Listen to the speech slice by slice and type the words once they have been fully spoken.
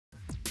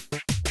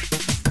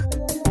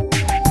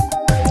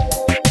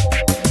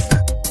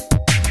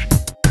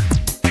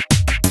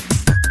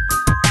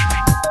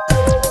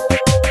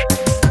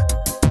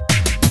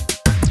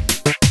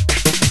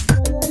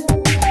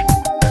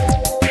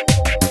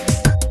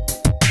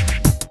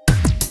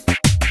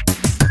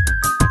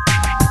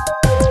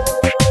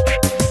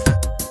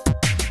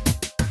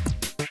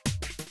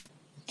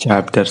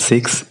Chapter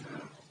 6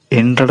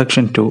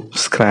 Introduction to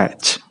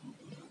Scratch.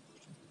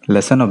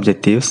 Lesson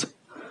objectives: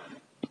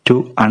 to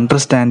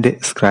understand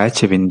Scratch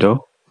window,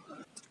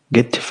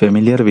 get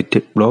familiar with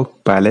block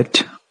palette,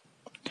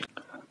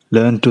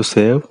 learn to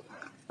save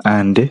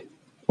and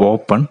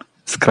open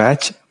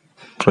Scratch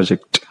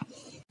project.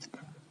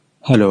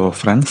 Hello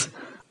friends,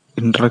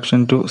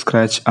 Introduction to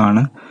Scratch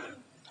ആണ്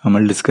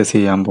നമ്മൾ discuss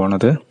ചെയ്യാൻ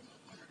പോണത്.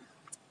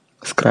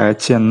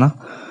 Scratch എന്ന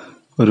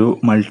ഒരു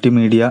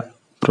multimedia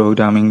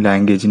programming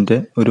ലാംഗ്വേജിൻ്റെ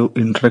ഒരു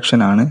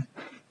ഇൻട്രഡക്ഷനാണ്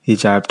ഈ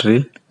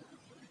ചാപ്റ്ററിൽ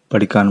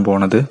പഠിക്കാൻ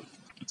പോണത്.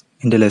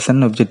 ഇതിൻ്റെ ലെസൺ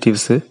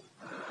ഒബ്ജക്റ്റീവ്സ്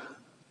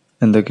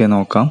എന്തൊക്കെ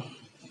നോക്കാം.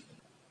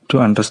 ടു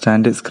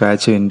അണ്ടർസ്റ്റാൻഡ്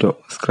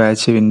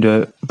സ്ക്രാച്ച് വിൻഡോ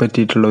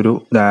പറ്റിയിട്ടുള്ളൊരു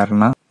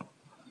ധാരണ,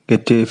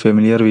 get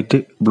familiar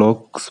with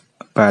block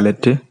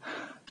palette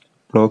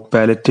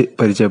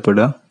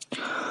പരിചയപ്പെടുക,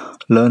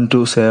 learn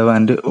to save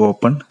and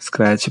open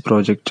scratch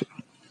project.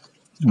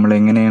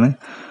 നമ്മളെങ്ങനെയാണ്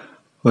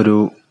ഒരു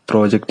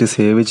പ്രോജക്റ്റ്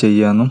സേവ്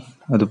ചെയ്യാമെന്നും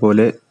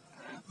അതുപോലെ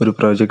ഒരു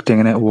പ്രോജക്റ്റ്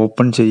എങ്ങനെ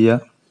ഓപ്പൺ ചെയ്യുക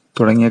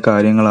തുടങ്ങിയ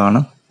കാര്യങ്ങളാണ്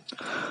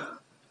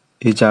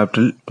ഈ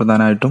ചാപ്റ്ററിൽ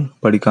പ്രധാനമായിട്ടും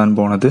പഠിക്കാൻ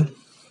പോണത്.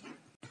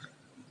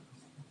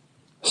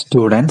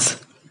 Students,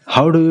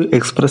 how do you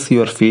express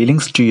your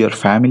feelings to your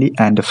family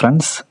and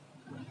friends?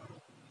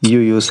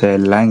 You use A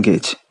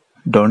language,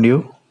 don't you?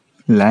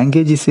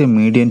 Language is a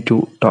medium to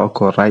talk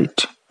or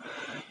write.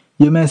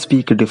 You may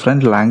speak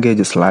different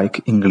languages like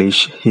English,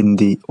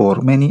 Hindi, or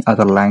many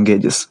other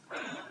languages.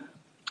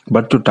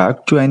 But to talk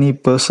to any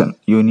person,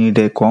 you need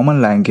a common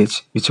language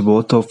which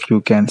both of you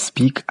can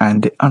speak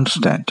and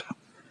understand.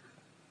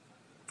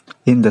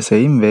 In the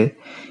same way,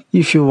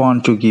 if you want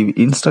to give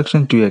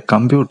instruction to a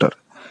computer,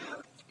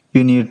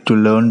 you need to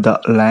learn the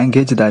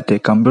language that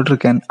a computer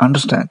can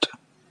understand.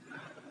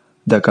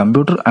 The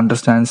computer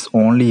understands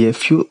only a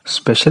few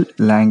special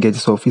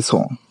languages of its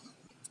own.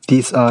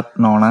 These are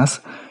known as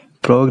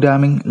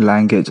programming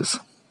languages.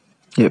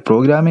 A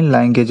programming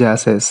language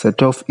has a set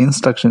of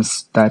instructions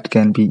that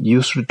can be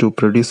used to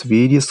produce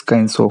various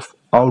kinds of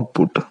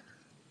output.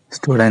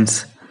 Students,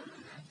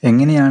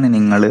 എങ്ങനെയാണ്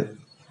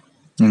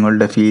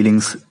നിങ്ങളുടെ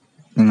feelings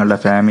നിങ്ങളുടെ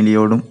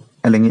ഫാമിലിയോടും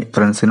അല്ലെങ്കിൽ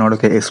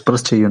ഫ്രണ്ട്സിനോടൊക്കെ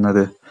express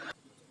ചെയ്യുന്നത്?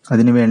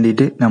 അതിനു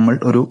വേണ്ടിയിട്ട് നമ്മൾ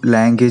ഒരു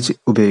language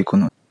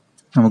ഉപയോഗിക്കുന്നു.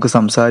 നമുക്ക്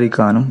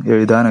സംസാരിക്കാനും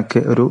എഴുതാനൊക്കെ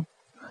ഒരു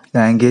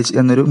ലാംഗ്വേജ്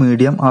എന്നൊരു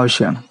മീഡിയം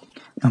ആവശ്യമാണ്.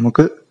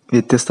 നമുക്ക്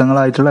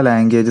വ്യത്യസ്തങ്ങളായിട്ടുള്ള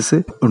ലാംഗ്വേജസ്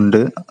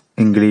ഉണ്ട്.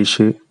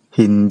 ഇംഗ്ലീഷ്,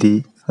 ഹിന്ദി,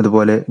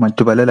 അതുപോലെ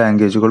മറ്റു പല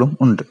ലാംഗ്വേജുകളും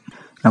ഉണ്ട്.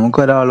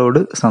 നമുക്കൊരാളോട്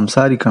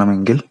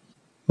സംസാരിക്കണമെങ്കിൽ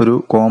ഒരു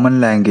കോമൺ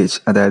ലാംഗ്വേജ്,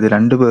 അതായത്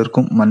രണ്ടു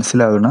പേർക്കും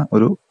മനസ്സിലാകുന്ന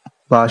ഒരു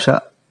ഭാഷ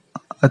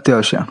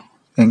അത്യാവശ്യമാണ്.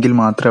 എങ്കിൽ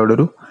മാത്രമേ അവിടെ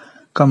ഒരു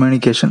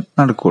കമ്മ്യൂണിക്കേഷൻ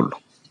നടക്കുകയുള്ളൂ.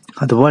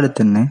 അതുപോലെ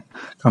തന്നെ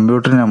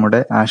കമ്പ്യൂട്ടറിന്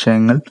നമ്മുടെ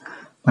ആശയങ്ങൾ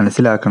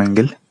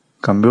മനസ്സിലാക്കണമെങ്കിൽ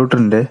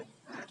കമ്പ്യൂട്ടറിൻ്റെ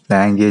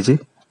ലാംഗ്വേജ്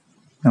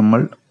നമ്മൾ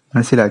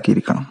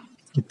മനസ്സിലാക്കിയിരിക്കണം.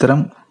 ഇത്തരം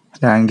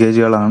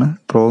ലാംഗ്വേജുകളാണ്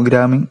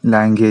പ്രോഗ്രാമിംഗ്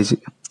ലാംഗ്വേജ്.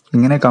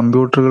 ഇങ്ങനെ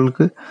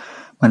കമ്പ്യൂട്ടറുകൾക്ക്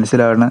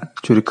മനസ്സിലാകുന്ന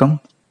ചുരുക്കം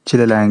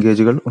ചില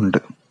ലാംഗ്വേജുകൾ ഉണ്ട്.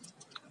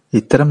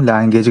 ഇത്തരം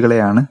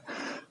ലാംഗ്വേജുകളെയാണ്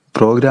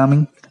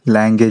പ്രോഗ്രാമിംഗ്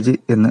ലാംഗ്വേജ്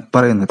എന്ന്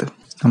പറയുന്നത്.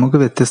 നമുക്ക്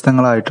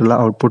വ്യത്യസ്തങ്ങളായിട്ടുള്ള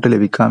ഔട്ട്പുട്ട്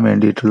ലഭിക്കാൻ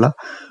വേണ്ടിയിട്ടുള്ള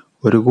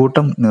ഒരു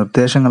കൂട്ടം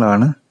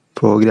നിർദ്ദേശങ്ങളാണ്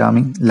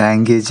പ്രോഗ്രാമിംഗ്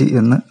ലാംഗ്വേജ്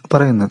എന്ന്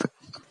പറയുന്നത്.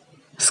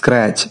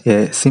 Scratch, A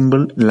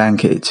simple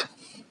language.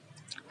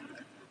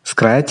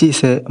 Scratch is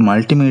a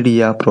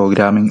multimedia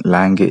programming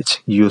language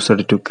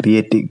used to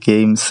create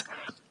games,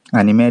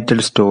 animated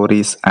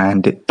stories,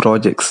 and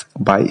projects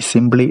by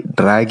simply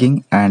dragging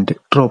and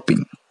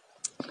dropping.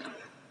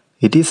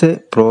 It is a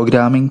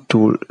programming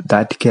tool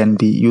that can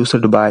be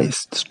used by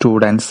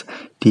students,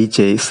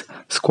 teachers,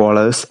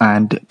 scholars,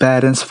 and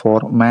parents for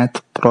math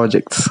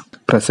projects,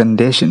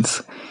 presentations,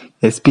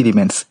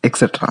 experiments,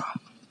 etc.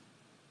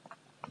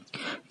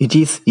 It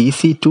is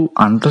easy to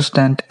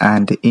understand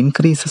and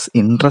increases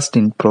interest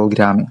in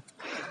programming.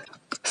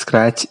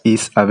 Scratch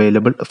is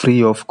available free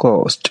of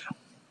cost.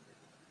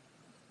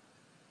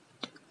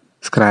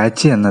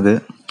 Scratch എന്നത്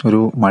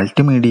ഒരു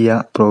multimedia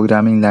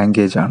programming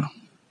language ആണ്.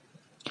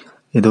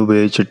 ഇത്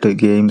ഉപയോഗിച്ചിട്ട്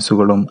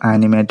ഗെയിംസുകളും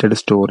animated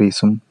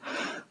സ്റ്റോറീസും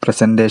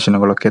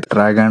പ്രസൻറ്റേഷനുകളൊക്കെ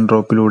drag and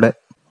ഡ്രോപ്പിലൂടെ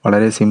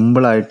വളരെ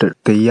സിമ്പിളായിട്ട്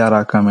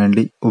തയ്യാറാക്കാൻ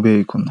വേണ്ടി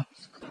ഉപയോഗിക്കുന്നു.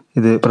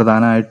 ഇത്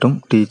പ്രധാനമായിട്ടും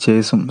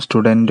ടീച്ചേഴ്സും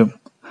സ്റ്റുഡൻറ്റും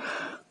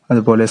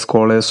അതുപോലെ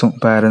സ്കോളേഴ്സും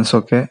പാരൻസും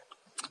ഒക്കെ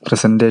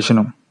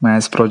പ്രസൻറ്റേഷനും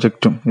മാത്സ്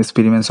പ്രോജക്റ്റും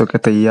എക്സ്പെരിമെൻസും ഒക്കെ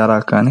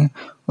തയ്യാറാക്കാൻ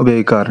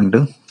ഉപയോഗിക്കാറുണ്ട്.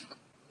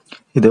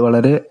 ഇത്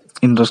വളരെ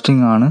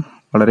ഇൻട്രസ്റ്റിംഗ് ആണ്,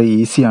 വളരെ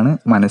ഈസിയാണ്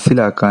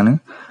മനസ്സിലാക്കാൻ.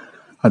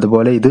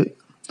 അതുപോലെ ഇത്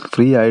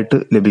ഫ്രീ ആയിട്ട്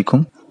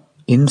ലഭിക്കും.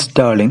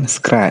 Installing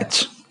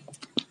scratch.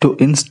 To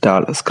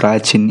install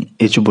scratch in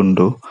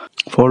Ubuntu,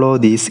 follow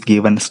these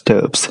given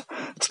steps.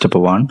 Step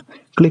 1.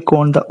 Click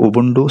on the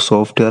Ubuntu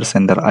Software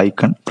Center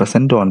icon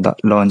present on the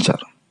launcher.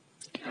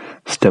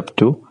 Step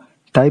 2.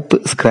 Type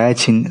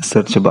Scratch in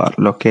search bar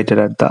located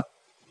at the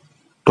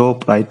top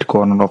right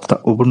corner of the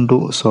Ubuntu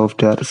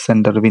Software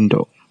Center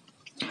window.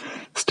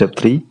 Step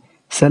 3.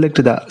 Select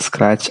the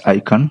Scratch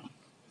icon.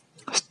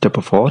 Step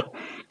 4.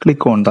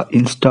 Click on the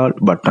Install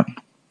button.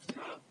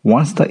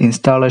 Once the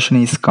installation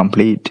is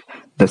complete,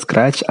 the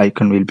Scratch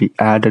icon will be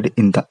added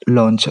in the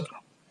launcher.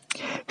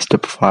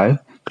 Step 5.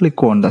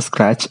 click on the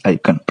scratch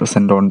icon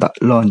present on the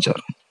launcher.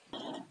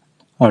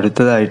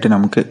 അടുത്തതായിട്ട്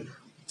നമുക്ക്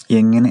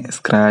എങ്ങനെ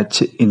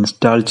scratch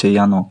install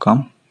ചെയ്യാൻ നോക്കാം.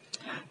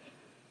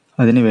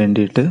 അതിന്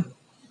വേണ്ടിയിട്ട്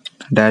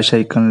dash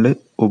ഐക്കണിൽ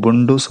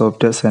Ubuntu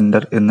software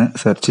centre എന്ന്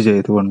search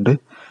ചെയ്തുകൊണ്ട്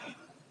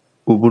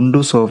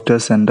ഉബുണ്ടു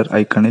സോഫ്റ്റ്വെയർ സെൻറ്റർ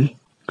ഐക്കണിൽ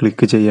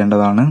ക്ലിക്ക്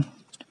ചെയ്യേണ്ടതാണ്.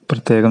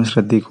 പ്രത്യേകം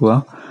ശ്രദ്ധിക്കുക,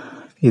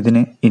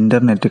 ഇതിന്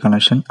ഇൻ്റർനെറ്റ്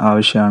കണക്ഷൻ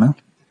ആവശ്യമാണ്.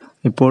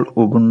 ഇപ്പോൾ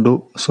ഉബുണ്ടു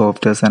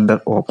സോഫ്റ്റ്വെയർ സെൻറ്റർ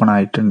ഓപ്പൺ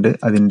ആയിട്ടുണ്ട്.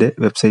 അതിൻ്റെ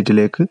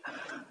വെബ്സൈറ്റിലേക്ക്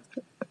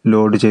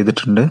ലോഡ്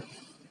ചെയ്തിട്ടുണ്ട്.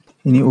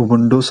 ഇനി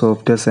ഉബുണ്ടു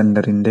സോഫ്റ്റ്വെയർ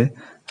സെൻറ്ററിൻ്റെ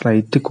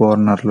റൈറ്റ്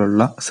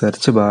കോർണറിലുള്ള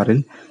സെർച്ച് ബാറിൽ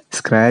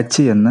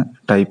സ്ക്രാച്ച് എന്ന്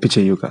ടൈപ്പ്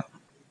ചെയ്യുക.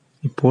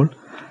 ഇപ്പോൾ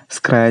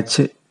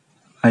സ്ക്രാച്ച്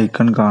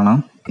ഐക്കൺ കാണാം.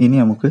 ഇനി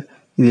നമുക്ക്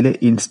ഇതിലെ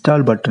ഇൻസ്റ്റാൾ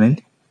ബട്ടണിൽ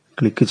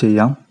ക്ലിക്ക്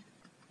ചെയ്യാം.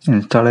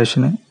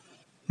 ഇൻസ്റ്റാളേഷന്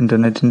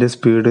ഇൻ്റർനെറ്റിൻ്റെ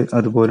സ്പീഡ്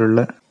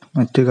അതുപോലുള്ള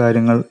മറ്റു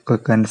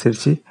കാര്യങ്ങൾക്കൊക്കെ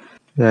അനുസരിച്ച്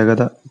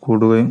വേഗത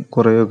കൂടുകയും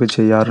കുറയുകയൊക്കെ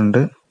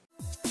ചെയ്യാറുണ്ട്.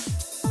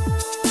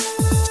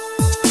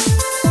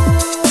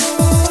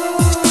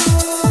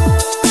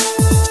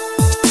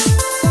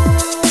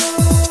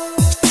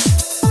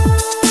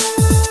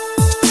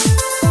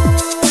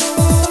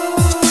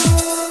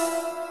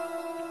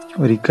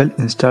 ഒരിക്കൽ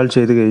ഇൻസ്റ്റാൾ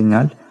ചെയ്ത്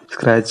കഴിഞ്ഞാൽ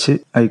സ്ക്രാച്ച്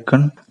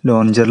ഐക്കൺ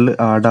ലോഞ്ചറിൽ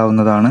ആഡ്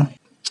ആവുന്നതാണ്.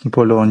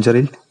 ഇപ്പോൾ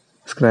ലോഞ്ചറിൽ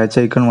സ്ക്രാച്ച്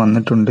ഐക്കൺ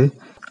വന്നിട്ടുണ്ട്.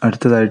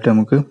 അടുത്തതായിട്ട്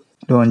നമുക്ക്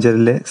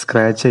ലോഞ്ചറിലെ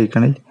സ്ക്രാച്ച്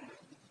ഐക്കണിൽ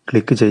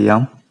ക്ലിക്ക്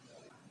ചെയ്യാം.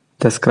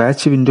 The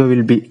scratch window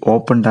will be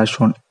opened as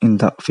shown in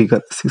the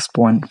figure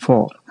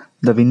 6.4.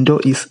 The window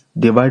is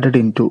divided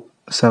into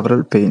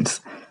several panes.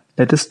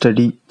 Let us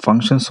study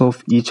functions of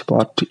each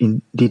part in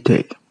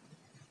detail.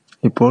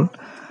 ഇപ്പോൾ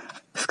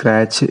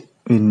scratch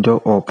window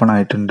open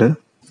ആയിട്ടുണ്ട്.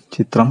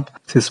 ചിത്രം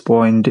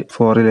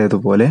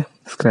 6.4-ലേതുപോലെ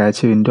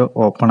scratch window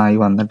open ആയി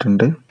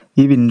വന്നിട്ടുണ്ട്.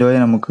 ഈ വിൻഡോയെ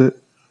നമുക്ക്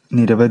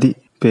നിരവധി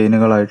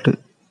പേനുകളായിട്ട്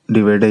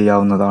divide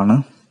ചെയ്യാവുന്നതാണ്.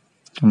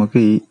 നമുക്ക്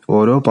ഈ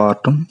ഓരോ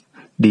പാർട്ടും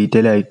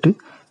ഡീറ്റെയിൽ ആയിട്ട്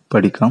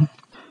പഠിക്കാം.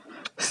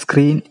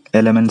 Screen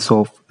elements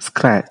of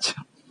scratch: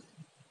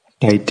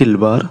 title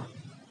bar,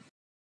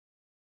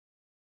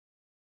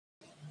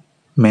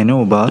 menu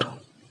bar,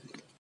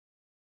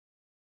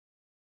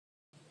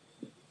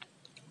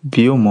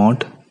 view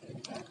mode,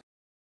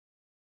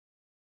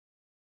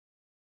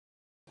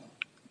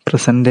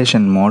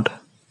 presentation mode,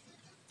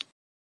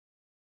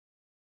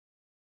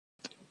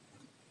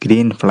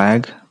 green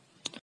flag,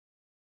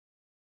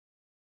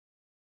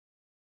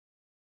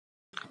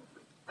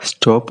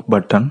 stop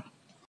button,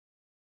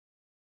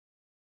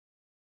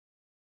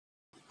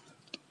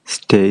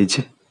 stage,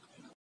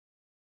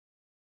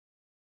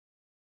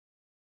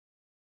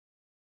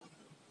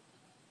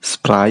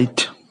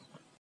 sprite,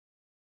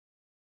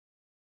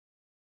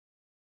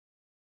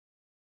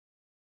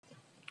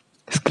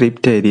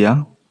 script area,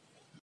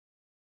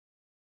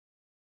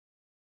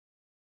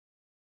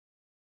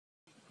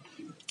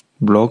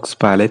 blocks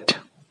palette,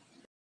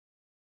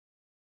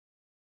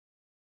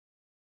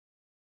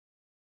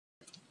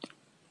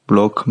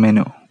 block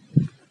menu.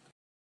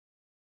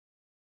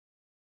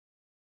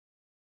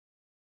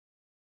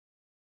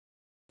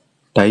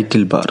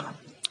 Title bar.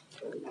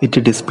 It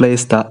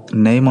displays the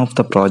name of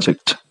the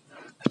project.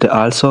 It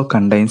also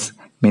contains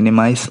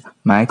minimize,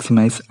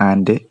 maximize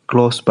and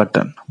close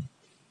button.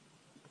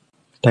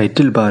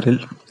 Title ബാറിൽ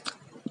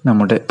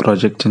നമ്മുടെ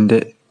പ്രൊജക്റ്റിൻ്റെ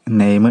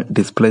name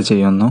display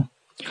ചെയ്യുന്നു.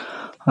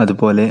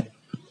 അതുപോലെ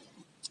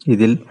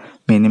ഇതിൽ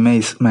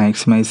minimise,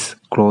 maximise,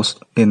 close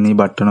എന്നീ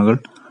ബട്ടണുകൾ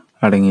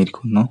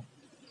അടങ്ങിയിരിക്കുന്നു.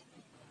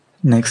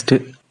 Next,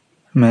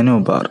 menu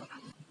bar.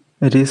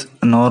 It is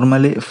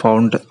normally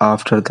found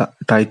after the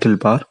title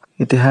bar.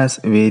 It has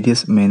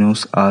various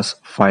menus as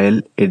file,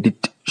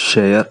 edit,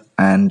 share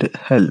and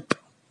help.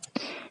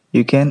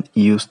 You can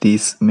use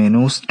these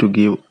menus to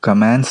give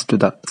commands to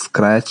the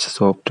Scratch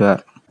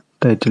software.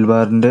 Title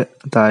ബാറിൻ്റെ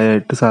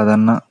താഴെയായിട്ട്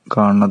സാധാരണ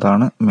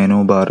കാണുന്നതാണ് menu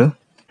bar.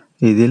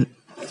 ഇതിൽ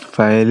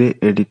file,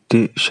 edit,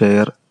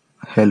 share,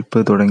 help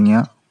തുടങ്ങിയ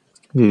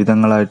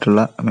വിവിധങ്ങളായിട്ടുള്ള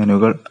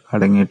മെനുകൾ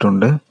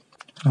അടങ്ങിയിട്ടുണ്ട്.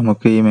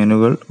 നമുക്ക് ഈ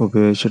മെനുകൾ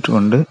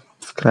ഉപയോഗിച്ചിട്ടുകൊണ്ട്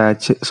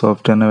scratch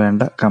സോഫ്റ്റ്വെയറിന്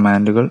വേണ്ട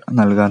കമാൻഡുകൾ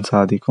നൽകാൻ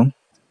സാധിക്കും.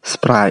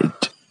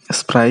 Sprite.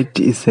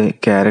 Sprite is a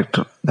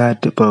character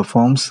that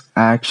performs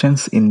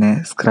actions in a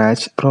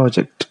Scratch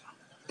project.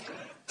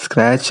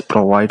 Scratch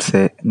provides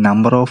a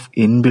number of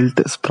inbuilt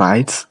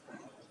sprites.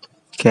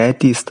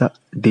 Cat is the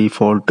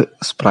default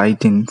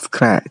sprite in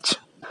Scratch.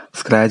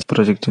 Scratch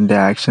പ്രൊജക്റ്റിൻ്റെ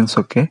actions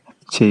ഒക്കെ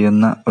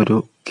ചെയ്യുന്ന ഒരു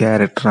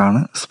ക്യാരക്ടറാണ്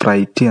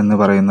സ്പ്രൈറ്റ് എന്ന്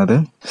പറയുന്നത്.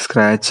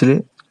 സ്ക്രാച്ചിൽ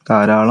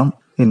ധാരാളം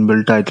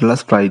ഇൻബിൽട്ട് ആയിട്ടുള്ള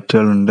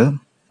സ്പ്രൈറ്റുകളുണ്ട്.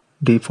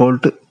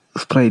 ഡിഫോൾട്ട്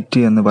സ്പ്രൈറ്റ്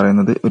എന്ന്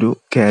പറയുന്നത് ഒരു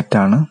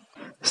കാറ്റാണ്.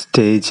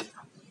 Stage.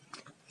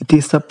 It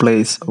is the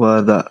place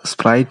where the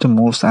sprite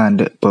moves and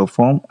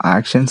perform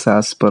actions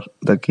as per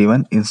the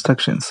given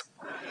instructions.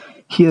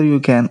 Here you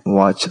can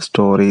watch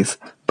stories,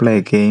 play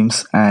games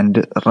and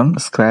run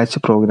Scratch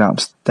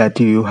programs that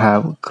you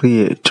have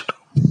created.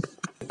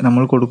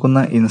 നമ്മൾ കൊടുക്കുന്ന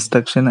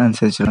instruction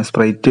അനുസരിച്ച്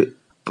sprite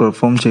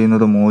perform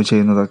ചെയ്യുന്നതും move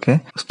ചെയ്യുന്നതൊക്കെ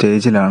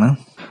സ്റ്റേജിലാണ്.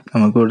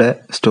 നമുക്കിവിടെ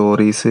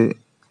stories,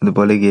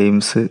 അതുപോലെ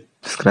games,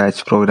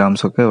 scratch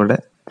programmes ഒക്കെ ഇവിടെ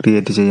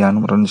ക്രിയേറ്റ്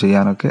ചെയ്യാനും റൺ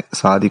ചെയ്യാനൊക്കെ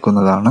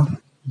സാധിക്കുന്നതാണ്.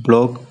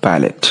 Block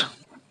palette.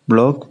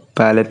 Block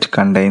palette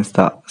contains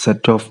the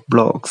set of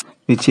blocks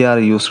which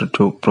are used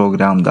to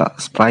program the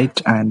sprite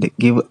and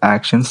give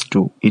actions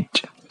to it.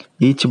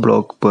 Each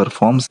block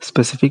performs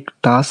specific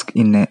task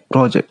in a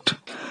project.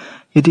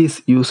 It is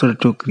used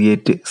to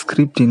create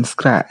script in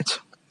Scratch.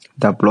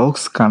 The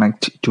blocks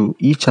connect to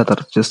each other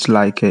just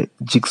like a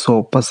jigsaw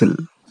puzzle.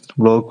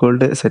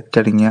 ബ്ലോക്കുകളുടെ set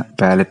അടങ്ങിയ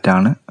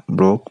പാലറ്റാണ്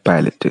block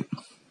palette.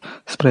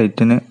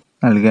 സ്പ്രൈറ്റിന്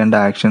നൽകേണ്ട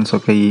actions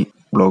ഒക്കെ ഈ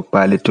block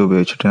palette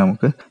ഉപയോഗിച്ചിട്ട്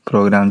നമുക്ക്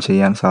programme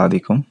ചെയ്യാൻ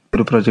സാധിക്കും.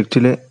 ഒരു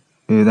പ്രൊജക്റ്റിലെ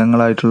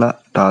വിവിധങ്ങളായിട്ടുള്ള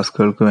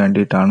ടാസ്കുകൾക്ക്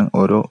വേണ്ടിയിട്ടാണ്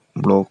ഓരോ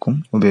ബ്ലോക്കും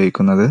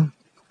ഉപയോഗിക്കുന്നത്.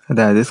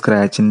 അതായത്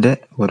സ്ക്രാച്ചിൻ്റെ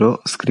ഓരോ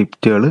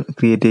സ്ക്രിപ്റ്റുകൾ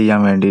ക്രിയേറ്റ്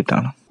ചെയ്യാൻ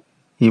വേണ്ടിയിട്ടാണ്.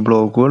 ഈ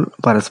ബ്ലോക്കുകൾ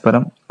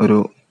പരസ്പരം ഒരു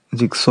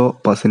ജിഗ്സോ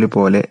പസിൽ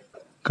പോലെ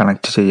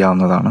കണക്ട്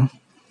ചെയ്യാവുന്നതാണ്.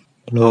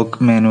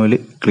 ബ്ലോക്ക് മെനുവിൽ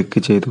ക്ലിക്ക്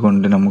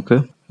ചെയ്തുകൊണ്ട് നമുക്ക്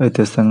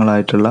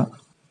വ്യത്യസ്തങ്ങളായിട്ടുള്ള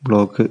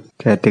ബ്ലോക്ക്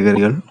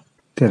കാറ്റഗറികൾ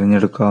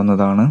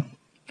തിരഞ്ഞെടുക്കാവുന്നതാണ്.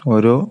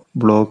 ഓരോ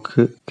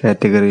ബ്ലോക്ക്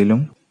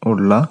കാറ്റഗറിയിലും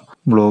ഉള്ള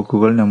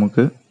ബ്ലോക്കുകൾ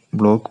നമുക്ക്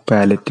ബ്ലോക്ക്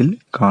പാലറ്റിൽ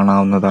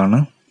കാണാവുന്നതാണ്.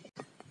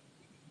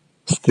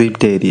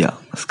 Script area.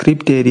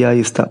 Script area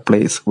is the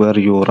place where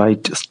you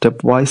write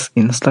stepwise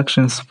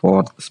instructions for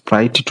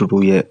sprite to do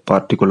a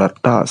particular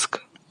task.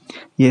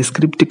 A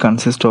script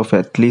consists of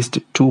at least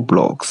 2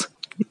 blocks.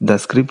 The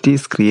script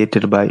is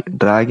created by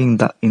dragging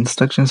the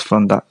instructions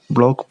from the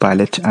block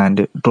palette and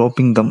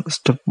dropping them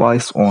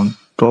stepwise on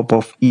top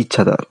of each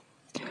other.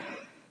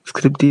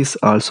 Script is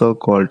also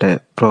called a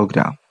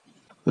program.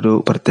 ഒരു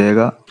പ്രത്യേക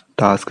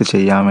task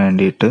ചെയ്യാൻ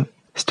വേണ്ടിയിട്ട്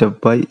step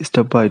by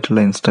step ആയിട്ടുള്ള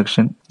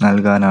instruction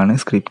നൽകാനാണ്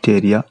script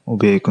area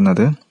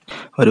ഉപയോഗിക്കുന്നത്.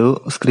 ഒരു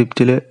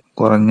സ്ക്രിപ്റ്റിൽ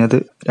കുറഞ്ഞത്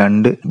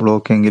 2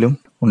 ബ്ലോക്കെങ്കിലും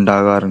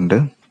ഉണ്ടാകാറുണ്ട്.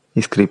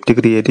 ഈ സ്ക്രിപ്റ്റ്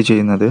ക്രിയേറ്റ്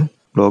ചെയ്യുന്നത്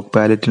ബ്ലോക്ക്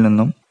പാലറ്റിൽ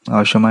നിന്നും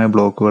ആവശ്യമായ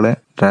ബ്ലോക്കുകളെ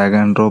ഡ്രാഗ്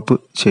ആൻഡ് ഡ്രോപ്പ്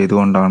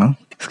ചെയ്തുകൊണ്ടാണ്.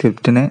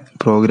 സ്ക്രിപ്റ്റിനെ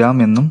പ്രോഗ്രാം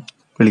എന്നും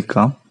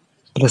വിളിക്കാം.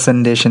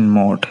 Presentation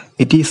mode.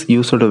 It is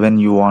used when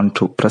you want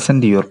to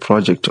present your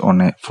project on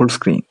A full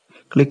screen.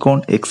 Click on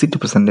exit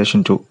presentation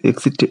to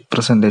exit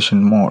presentation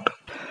mode.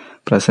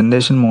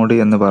 Presentation mode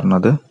എന്ന്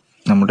പറഞ്ഞത്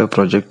നമ്മുടെ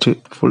project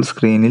full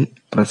സ്ക്രീനിൽ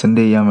present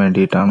ചെയ്യാൻ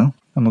വേണ്ടിയിട്ടാണ്.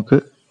 നമുക്ക്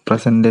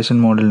പ്രസൻറ്റേഷൻ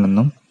മോഡിൽ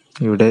നിന്നും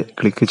ഇവിടെ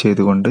ക്ലിക്ക്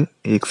ചെയ്തുകൊണ്ട്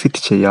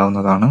എക്സിറ്റ്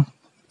ചെയ്യാവുന്നതാണ്.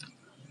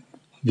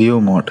 View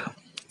mode.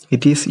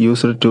 It is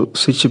used to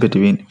switch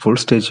between full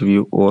stage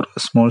view or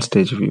small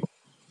stage view.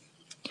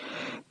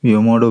 View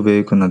mode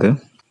ഉപയോഗിക്കുന്നത്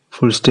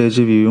ഫുൾ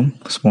സ്റ്റേജ് വ്യൂവും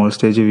സ്മോൾ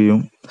സ്റ്റേജ്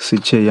വ്യൂവും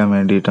സ്വിച്ച് ചെയ്യാൻ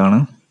വേണ്ടിയിട്ടാണ്.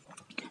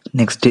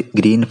 Next,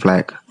 green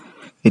flag.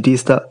 It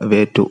is the way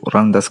to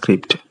run the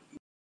script.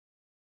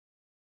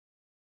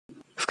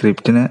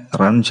 സ്ക്രിപ്റ്റിനെ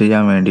run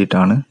ചെയ്യാൻ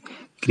വേണ്ടിയിട്ടാണ്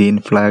green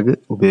flag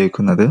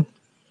ഉപയോഗിക്കുന്നത്.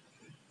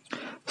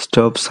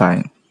 Stop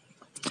sign.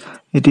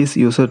 It is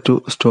used to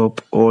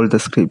stop all the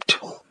script.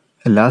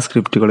 എല്ലാ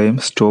സ്ക്രിപ്റ്റുകളെയും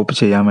stop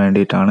ചെയ്യാൻ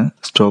വേണ്ടിയിട്ടാണ്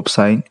സ്റ്റോപ്പ്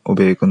സൈൻ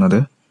ഉപയോഗിക്കുന്നത്.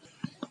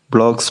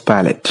 Blocks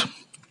palette.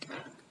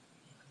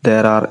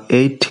 There are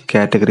 8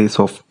 categories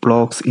of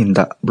blocks in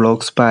the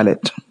blocks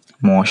palette: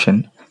 motion,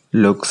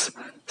 looks,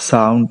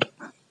 sound,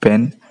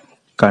 pen,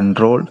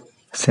 control,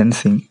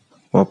 sensing,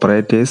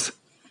 operators,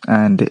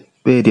 and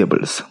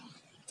variables.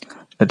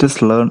 Let us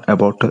learn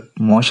about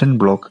motion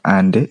block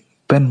and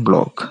pen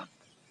block.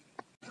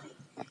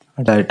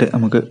 അതായിട്ട്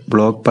നമുക്ക്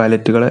block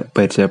പാലറ്റുകളെ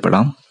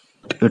പരിചയപ്പെടാം.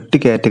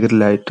 8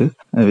 കാറ്റഗറിയിലായിട്ട്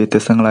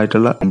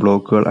വ്യത്യസ്തങ്ങളായിട്ടുള്ള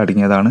ബ്ലോക്കുകൾ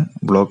അടങ്ങിയതാണ്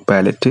block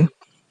palette.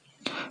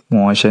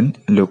 Motion,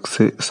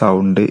 looks,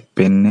 sound,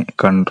 pen,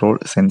 control,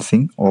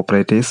 sensing,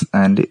 operators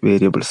and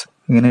variables.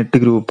 ഇങ്ങനെ 8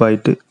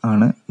 ഗ്രൂപ്പായിട്ട്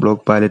ആണ്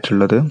block palette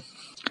ഉള്ളത്.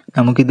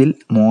 നമുക്കിതിൽ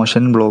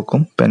മോഷൻ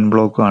ബ്ലോക്കും പെൻ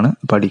ബ്ലോക്കും ആണ്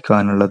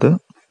പഠിക്കാനുള്ളത്.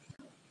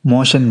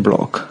 Motion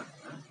block.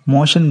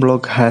 Motion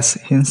block has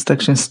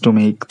instructions to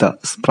make the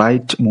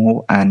sprite move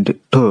and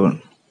turn.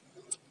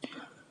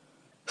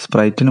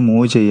 സ്പ്രൈറ്റിന്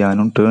move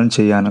ചെയ്യാനും ടേൺ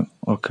ചെയ്യാനും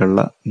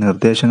ഒക്കെയുള്ള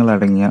നിർദ്ദേശങ്ങൾ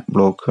അടങ്ങിയ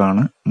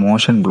ബ്ലോക്കാണ്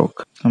മോഷൻ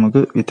ബ്ലോക്ക്.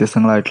 നമുക്ക്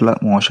വ്യത്യസ്തങ്ങളായിട്ടുള്ള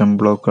മോഷൻ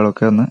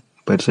ബ്ലോക്കുകളൊക്കെ ഒന്ന്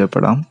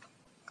പരിചയപ്പെടാം.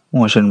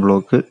 മോഷൻ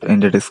ബ്ലോക്ക്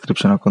അതിൻ്റെ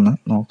ഡിസ്ക്രിപ്ഷനൊക്കെ ഒന്ന്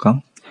നോക്കാം.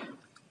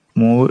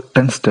 Move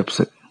 10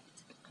 steps.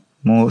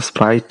 Move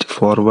sprite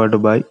forward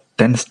by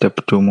 10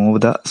 step to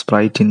move the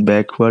sprite in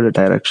backward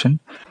direction.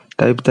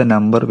 Type the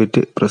number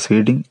with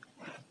proceeding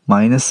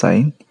minus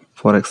sign,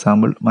 for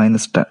example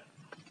 -10.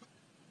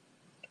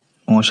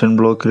 Motion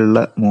ബ്ലോക്കിലുള്ള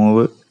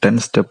move 10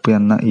 step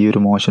എന്ന ഈ ഒരു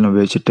motion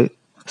ഉപയോഗിച്ചിട്ട്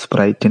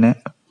സ്പ്രൈറ്റിനെ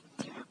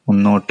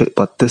മുന്നോട്ട്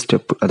 10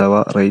 സ്റ്റെപ്പ് അഥവാ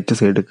റൈറ്റ്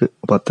സൈഡിലേക്ക്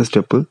 10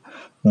 സ്റ്റെപ്പ്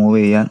മൂവ്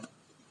ചെയ്യാൻ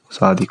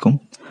സാധിക്കും.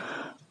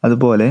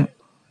 അതുപോലെ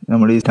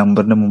നമ്മൾ ഈ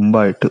നമ്പറിൻ്റെ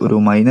മുമ്പായിട്ട് ഒരു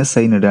മൈനസ്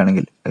സൈൻ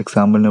ഇടുകയാണെങ്കിൽ,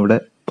 എക്സാമ്പിളിന് ഇവിടെ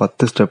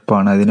 10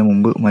 സ്റ്റെപ്പാണ്, അതിന്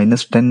മുമ്പ്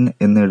 -10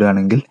 എന്ന്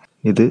ഇടുകയാണെങ്കിൽ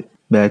ഇത്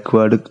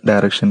ബാക്ക്വേർഡ്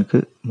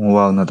ഡയറക്ഷനിലേക്ക് മൂവ്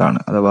ആവുന്നതാണ്,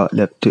 അഥവാ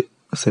ലെഫ്റ്റ്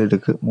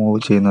സൈഡിലേക്ക് മൂവ്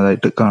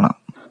ചെയ്യുന്നതായിട്ട് കാണാം.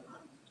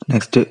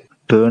 Next,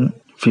 turn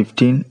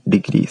 15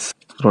 degrees.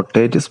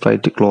 Rotate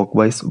sprite clock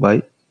vice by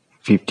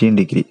 15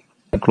 degree.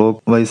 Clock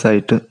vice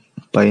ആയിട്ട്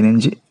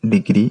 15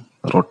 ഡിഗ്രി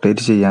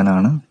റൊട്ടേറ്റ്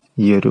ചെയ്യാനാണ്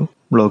ഈ ഒരു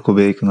ബ്ലോക്ക്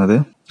ഉപയോഗിക്കുന്നത്.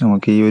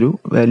 നമുക്ക് ഈ ഒരു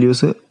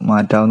വാല്യൂസ്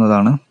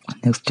മാറ്റാവുന്നതാണ്.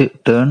 Next,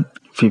 turn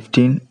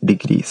 15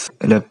 degrees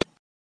left.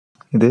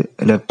 ഇത്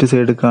ലെഫ്റ്റ്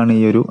സൈഡിലേക്കാണ്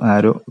ഈ ഒരു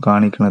ആരോ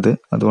കാണിക്കുന്നത്,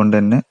 അതുകൊണ്ട്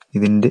തന്നെ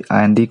ഇതിൻ്റെ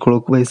ആൻറ്റി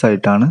ക്ലോക്ക് വൈസ്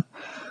ആയിട്ടാണ്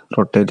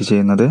റൊട്ടേറ്റ്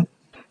ചെയ്യുന്നത്.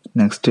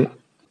 Next,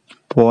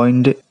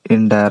 point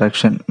in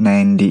direction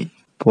 90.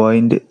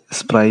 Point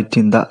sprite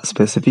in the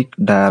specific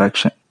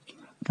direction.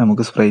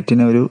 നമുക്ക്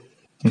സ്പ്രൈറ്റിനെ ഒരു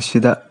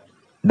നിശ്ചിത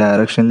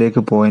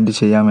ഡയറക്ഷനിലേക്ക് പോയിന്റ്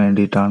ചെയ്യാൻ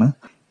വേണ്ടിയിട്ടാണ്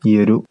ഈ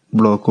ഒരു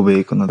ബ്ലോക്ക്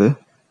ഉപയോഗിക്കുന്നത്.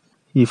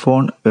 If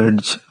on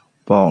edge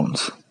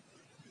bounce,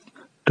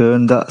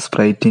 turn the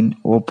sprite in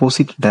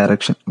opposite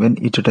direction when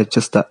it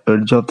touches the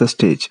edge of the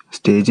stage.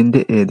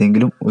 സ്റ്റേജിൻ്റെ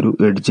ഏതെങ്കിലും ഒരു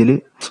എഡ്ജിൽ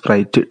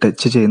സ്പ്രൈറ്റ്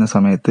ടച്ച് ചെയ്യുന്ന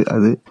സമയത്ത്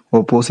അത്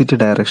ഓപ്പോസിറ്റ്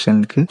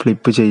ഡയറക്ഷനിലേക്ക്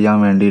ഫ്ലിപ്പ് ചെയ്യാൻ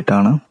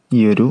വേണ്ടിയിട്ടാണ്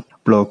ഈ ഒരു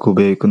ബ്ലോക്ക്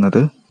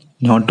ഉപയോഗിക്കുന്നത്.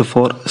 Not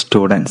for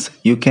students,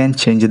 you can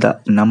change the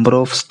number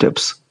of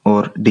steps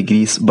or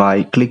degrees by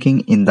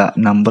clicking in the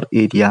number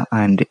area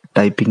and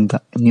typing the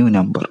new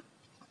number.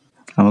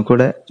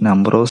 നമുക്കിവിടെ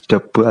നമ്പർ ഓഫ്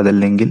സ്റ്റെപ്പ്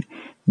അതല്ലെങ്കിൽ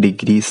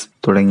ഡിഗ്രീസ്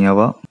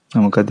തുടങ്ങിയവ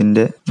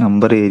നമുക്കതിൻ്റെ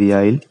നമ്പർ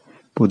ഏരിയയിൽ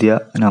പുതിയ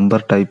നമ്പർ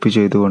ടൈപ്പ്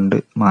ചെയ്തുകൊണ്ട്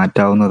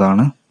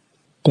മാറ്റാവുന്നതാണ്.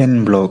 Pen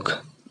block.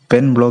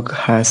 Pen block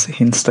has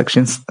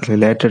instructions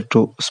related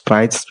to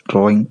sprites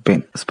drawing pen.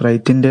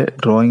 സ്പ്രൈറ്റിൻ്റെ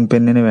drawing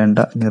പെന്നിന് വേണ്ട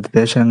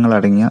നിർദ്ദേശങ്ങൾ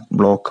അടങ്ങിയ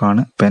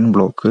ബ്ലോക്കാണ് പെൻ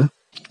ബ്ലോക്ക്.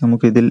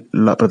 നമുക്കിതിൽ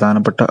ഉള്ള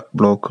പ്രധാനപ്പെട്ട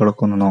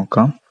ബ്ലോക്കുകളൊക്കെ ഒന്ന്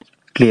നോക്കാം.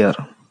 ക്ലിയർ.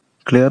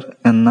 ക്ലിയർ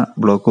എന്ന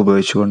ബ്ലോക്ക്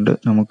ഉപയോഗിച്ചുകൊണ്ട്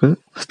നമുക്ക്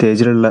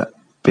സ്റ്റേജിലുള്ള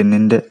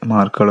പെന്നിൻ്റെ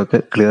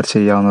മാർക്കുകളൊക്കെ ക്ലിയർ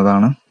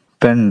ചെയ്യാവുന്നതാണ്.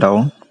 Pen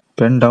down.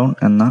 പെൻ ഡൗൺ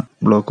എന്ന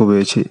ബ്ലോക്ക്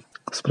ഉപയോഗിച്ച്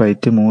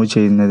സ്പ്രൈറ്റ് മൂവ്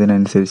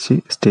ചെയ്യുന്നതിനനുസരിച്ച്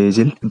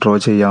സ്റ്റേജിൽ ഡ്രോ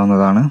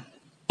ചെയ്യാവുന്നതാണ്.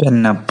 Pen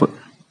up.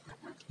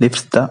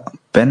 Lifts the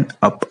pen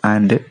up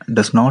and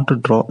does not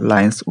draw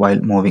lines while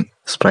moving.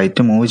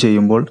 Sprite move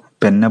ചെയ്യുമ്പോൾ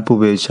പെൻ അപ്പ്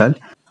ഉപയോഗിച്ചാൽ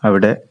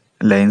അവിടെ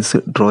ലൈൻസ്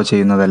ഡ്രോ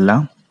ചെയ്യുന്നതല്ല.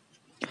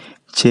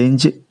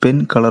 Change pen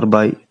colour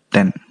by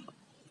 10.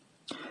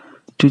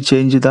 To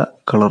change the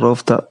colour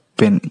of the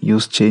pen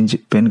use change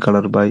pen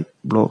colour by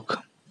block.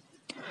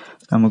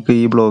 നമുക്ക്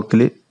ഈ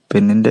ബ്ലോക്കിൽ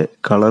പെന്നിൻ്റെ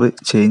colour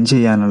change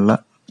ചെയ്യാനുള്ള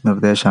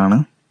നിർദ്ദേശമാണ്.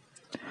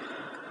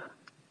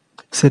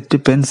 Set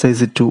pen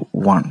size to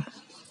 1.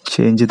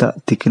 Change the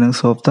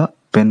thickness of the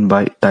pen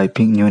by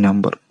typing new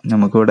number.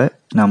 നമുക്കിവിടെ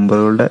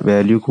നമ്പറുകളുടെ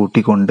value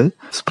കൂട്ടിക്കൊണ്ട്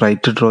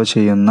sprite draw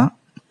ചെയ്യുന്ന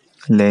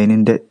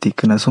ലൈനിൻ്റെ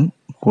തിക്നെസ്സും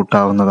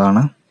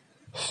കൂട്ടാവുന്നതാണ്.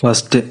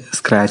 First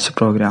scratch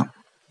programme.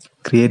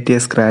 Create A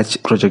scratch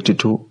project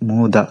to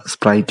move the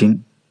sprite in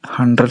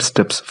 100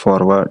 steps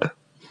forward.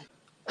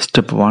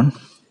 Step 1.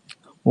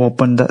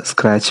 Open the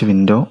scratch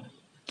window.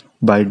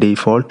 By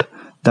default,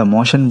 the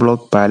motion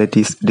block palette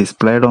is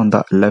displayed on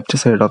the left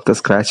side of the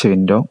scratch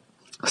window.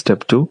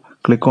 Step 2.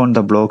 Click on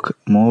the block,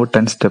 move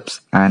 10 steps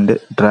and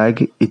drag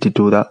it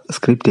to the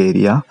script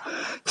area.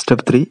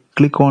 Step 3.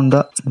 Click on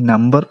the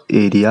number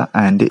area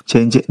and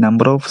change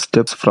number of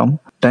steps from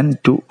 10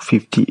 to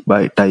 50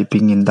 by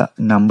typing in the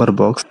number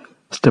box.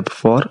 Step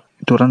 4.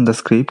 To run the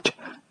script,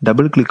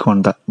 double click on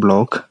the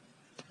block.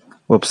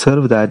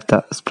 Observe that the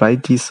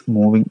sprite is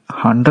moving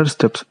 100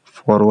 steps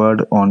forward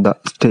on the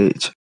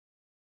stage.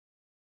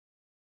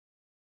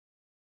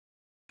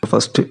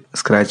 First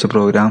scratch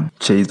programme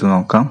ചെയ്തു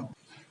നോക്കാം.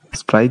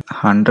 Sprite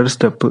 100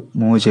 step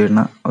move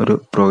ചെയ്യുന്ന ഒരു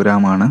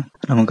പ്രോഗ്രാമാണ്.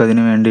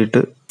 നമുക്കതിന്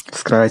വേണ്ടിയിട്ട്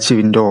scratch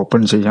window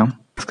open ചെയ്യാം.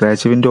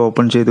 Scratch window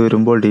open ചെയ്ത്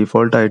വരുമ്പോൾ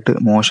ഡീഫോൾട്ടായിട്ട്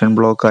മോഷൻ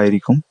ബ്ലോക്ക്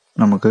ആയിരിക്കും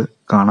നമുക്ക്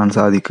കാണാൻ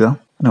സാധിക്കുക.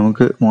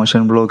 നമുക്ക്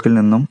മോഷൻ ബ്ലോക്കിൽ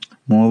നിന്നും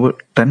മൂവ്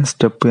 10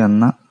 സ്റ്റെപ്പ്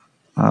എന്ന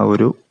ആ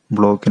ഒരു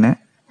ബ്ലോക്കിനെ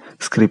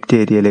സ്ക്രിപ്റ്റ്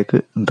ഏരിയയിലേക്ക്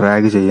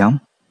ഡ്രാഗ് ചെയ്യാം.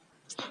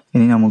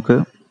 ഇനി നമുക്ക്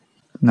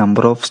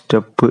നമ്പർ ഓഫ്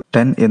സ്റ്റെപ്പ്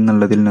 10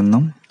 എന്നുള്ളതിൽ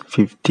നിന്നും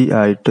 50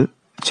 ആയിട്ട്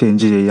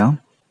ചേഞ്ച് ചെയ്യാം.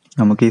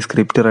 നമുക്ക് ഈ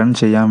സ്ക്രിപ്റ്റ് റൺ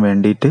ചെയ്യാൻ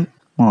വേണ്ടിയിട്ട്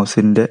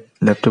മൗസിൻ്റെ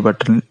ലെഫ്റ്റ്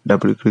ബട്ടണിൽ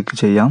ഡബിൾ ക്ലിക്ക്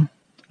ചെയ്യാം.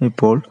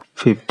 ഇപ്പോൾ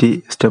 50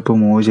 സ്റ്റെപ്പ്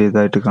മൂവ്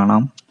ചെയ്തതായിട്ട്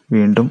കാണാം.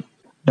 വീണ്ടും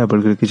ഡബിൾ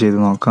ക്ലിക്ക് ചെയ്ത്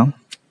നോക്കാം.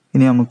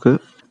 ഇനി നമുക്ക്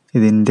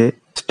ഇതിൻ്റെ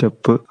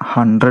സ്റ്റെപ്പ്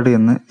 100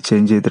 എന്ന്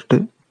ചേഞ്ച് ചെയ്തിട്ട്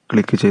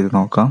ക്ലിക്ക് ചെയ്ത്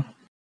നോക്കാം.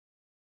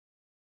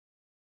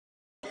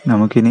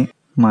 നമുക്കിനി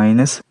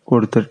മൈനസ്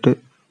കൊടുത്തിട്ട്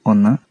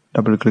ഒന്ന്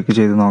ഡബിൾ ക്ലിക്ക്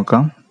ചെയ്ത്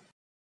നോക്കാം.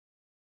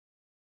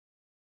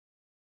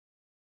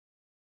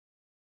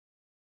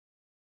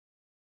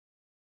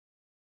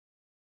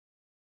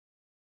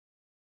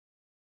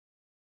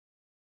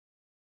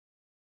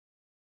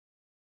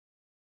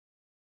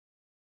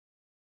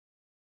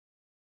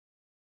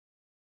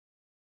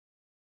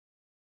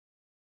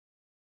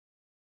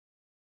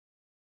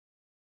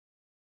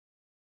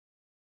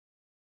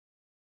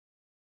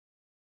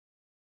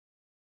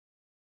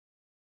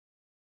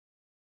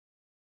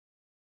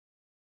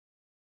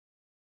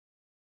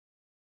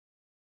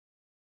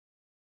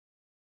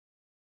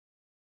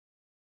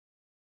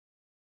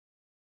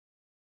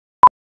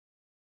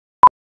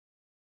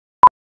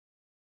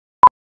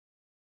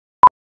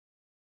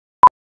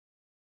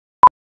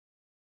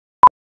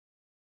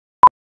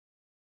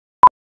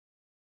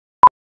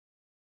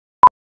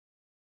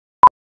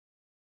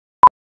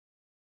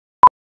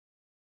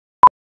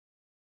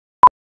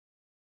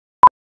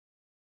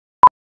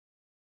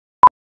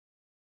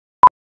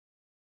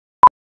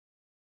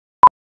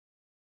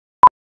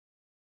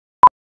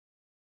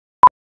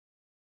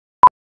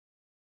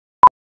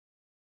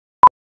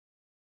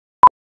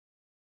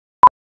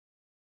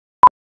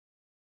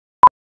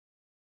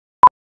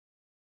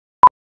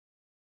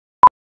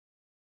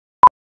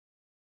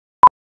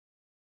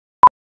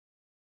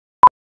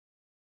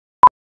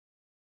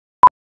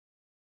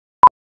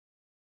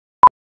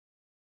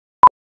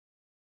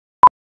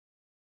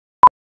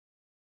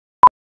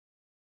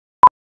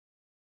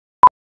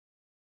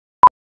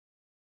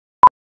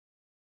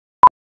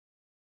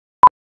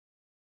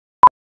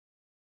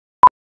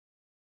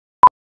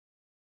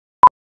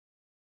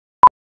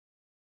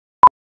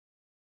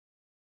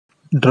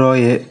 Draw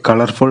a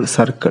colorful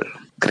circle.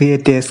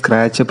 Create a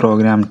Scratch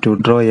program to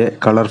draw a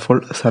colorful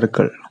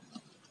circle.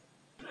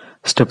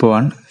 Step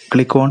 1.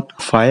 Click on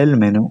File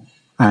menu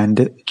and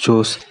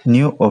choose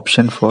New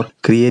option for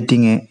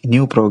creating a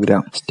new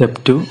program.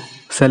 Step 2.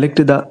 Select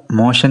the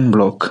motion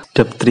block.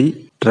 Step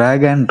 3.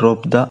 Drag and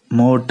drop the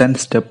Move 10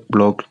 step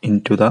block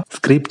into the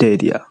script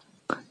area.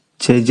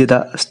 Change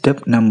the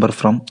step number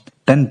from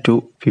 10 to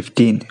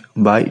 15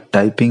 by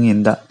typing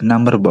in the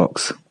number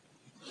box.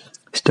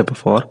 Step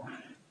 4.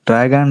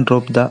 Drag and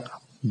drop the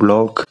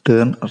block.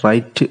 Turn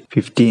right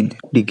 15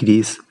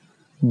 degrees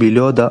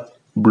below the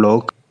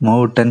block.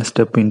 Move 10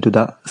 step into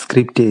the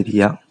script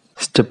area.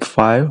 Step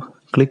 5.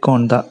 Click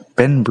on the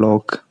pen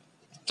block.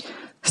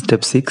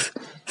 Step 6.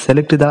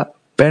 Select the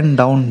pen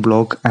down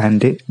block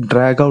and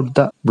drag out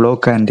the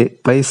block and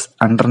place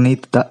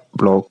underneath the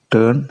block.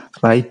 Turn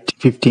right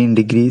 15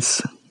 degrees.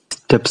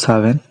 Step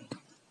 7.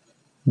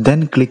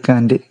 Then click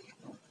and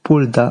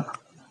pull the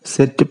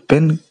set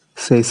pen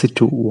size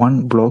to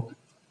 1 block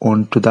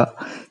onto the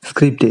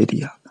script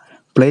area.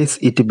 Place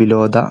it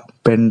below the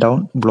pen down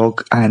block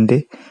and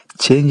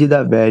change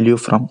the value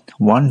from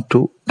 1 to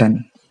 10.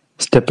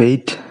 Step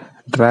 8.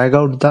 Drag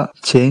out the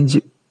change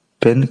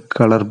pen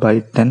color by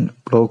 10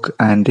 block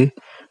and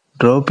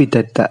drop it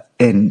at the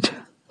end.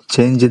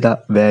 Change the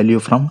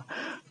value from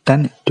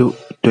 10 to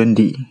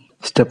 20.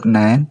 Step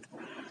 9.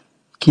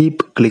 Keep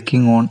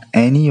clicking on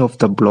any of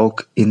the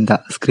block in the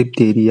script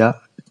area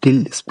till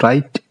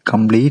sprite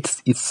completes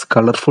its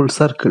colorful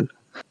circle.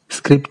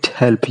 Script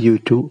help you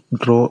to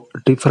draw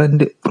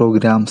different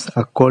programs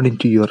according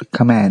to your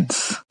commands.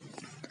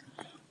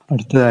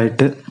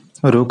 അടുത്തതായിട്ട്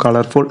ഒരു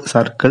colourful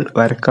circle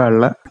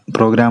വരക്കാനുള്ള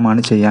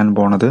പ്രോഗ്രാമാണ് ചെയ്യാൻ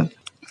പോണത്.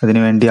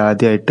 അതിനുവേണ്ടി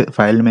ആദ്യമായിട്ട്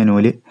file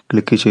മെനുവിൽ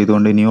click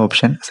ചെയ്തുകൊണ്ട് new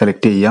option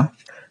select ചെയ്യാം.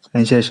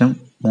 അതിനുശേഷം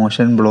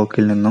മോഷൻ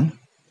ബ്ലോക്കിൽ നിന്നും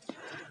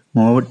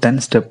മൂവ്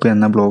 10 സ്റ്റെപ്പ്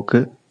എന്ന ബ്ലോക്ക്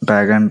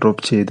ഡ്രാഗ് ആൻഡ്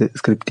ഡ്രോപ്പ് ചെയ്ത്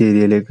സ്ക്രിപ്റ്റ്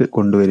ഏരിയയിലേക്ക്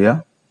കൊണ്ടുവരിക.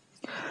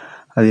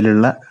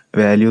 അതിലുള്ള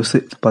വാല്യൂസ്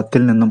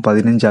 10 നിന്നും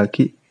 15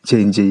 ആക്കി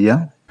ചേഞ്ച് ചെയ്യുക.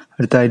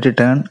 അടുത്തായിട്ട്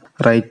ടേൺ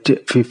റൈറ്റ്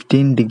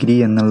 15 ഡിഗ്രി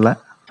എന്നുള്ള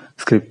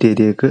സ്ക്രിപ്റ്റ്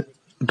ഏരിയക്ക്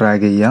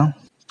ഡ്രാഗ് ചെയ്യുക.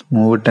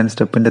 മൂവ് 10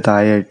 സ്റ്റെപ്പിൻ്റെ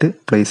താഴെയായിട്ട്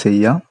പ്ലേസ്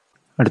ചെയ്യുക.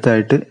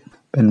 അടുത്തായിട്ട്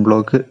പെൻ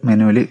ബ്ലോക്ക്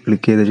മെനുവിൽ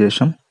ക്ലിക്ക് ചെയ്ത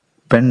ശേഷം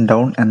പെൻ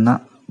ഡൗൺ എന്ന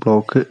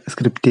ബ്ലോക്ക്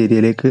സ്ക്രിപ്റ്റ്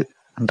ഏരിയയിലേക്ക്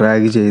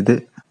ഡ്രാഗ് ചെയ്ത്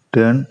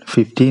ടേൺ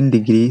 15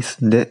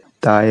 ഡിഗ്രീസിൻ്റെ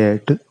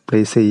താഴെയായിട്ട്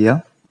പ്ലേസ് ചെയ്യുക.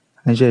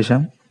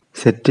 അതിനുശേഷം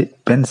സെറ്റ്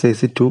പെൻ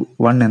സൈസ് ടു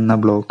 1 എന്ന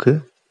ബ്ലോക്ക്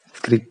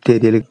സ്ക്രിപ്റ്റ്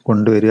ഏരിയയിൽ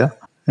കൊണ്ടുവരിക.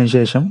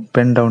 അതിനുശേഷം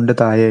പെൻ ഡൗണിൻ്റെ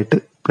താഴെയായിട്ട്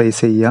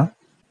പ്ലേസ് ചെയ്യുക.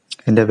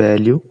 അതിൻ്റെ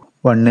വാല്യൂ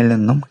 1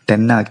 നിന്നും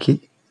 10 ആക്കി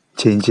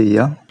ചേഞ്ച്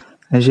ചെയ്യുക.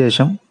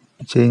 അതിനുശേഷം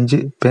ചേഞ്ച്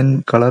പെൻ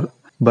കളർ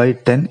ബൈ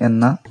 10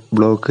 എന്ന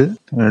ബ്ലോക്ക്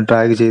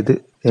ഡ്രാഗ് ചെയ്ത്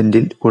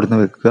എൻഡിൽ കൊടുന്ന്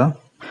വെക്കുക.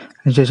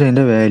 അതിനുശേഷം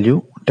അതിൻ്റെ വാല്യൂ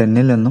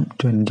 10 നിന്നും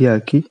 20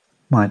 ആക്കി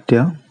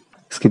മാറ്റുക.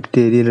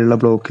 സ്ക്രിപ്റ്റ് ഏരിയയിലുള്ള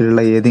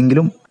ബ്ലോക്കിലുള്ള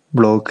ഏതെങ്കിലും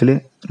ബ്ലോക്കിൽ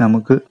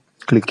നമുക്ക്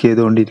ക്ലിക്ക്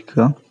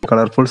ചെയ്തുകൊണ്ടിരിക്കുക.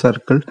 കളർഫുൾ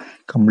സർക്കിൾ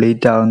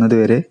കംപ്ലീറ്റ് ആവുന്നത്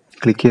വരെ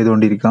ക്ലിക്ക്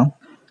ചെയ്തുകൊണ്ടിരിക്കാം.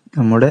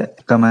 നമ്മുടെ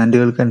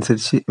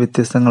കമാൻഡുകൾക്കനുസരിച്ച്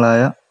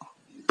വ്യത്യസ്തങ്ങളായ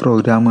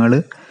പ്രോഗ്രാമുകൾ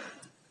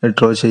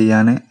ഡ്രോ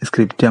ചെയ്യാൻ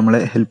സ്ക്രിപ്റ്റ്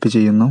നമ്മളെ ഹെൽപ്പ്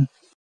ചെയ്യുന്നു.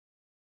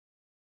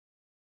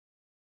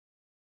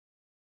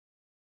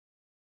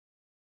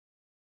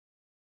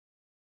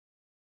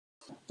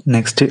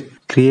 Next,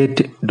 create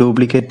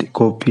duplicate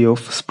copy of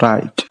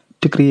sprite.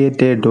 To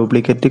create a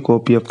duplicate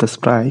copy of the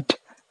sprite,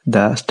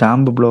 the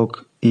stamp block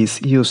is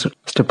used.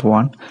 Step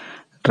 1.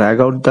 Drag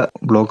out the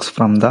blocks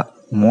from the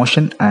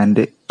motion and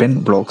pen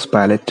blocks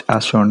palette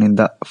as shown in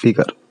the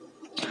figure.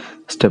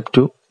 Step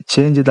 2.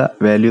 Change the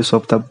values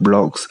of the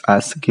blocks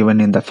as given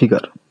in the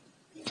figure.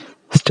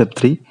 Step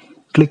 3.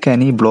 Click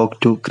any block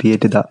to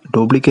create the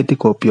duplicate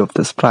copy of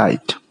the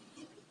sprite.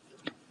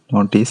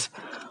 Notice,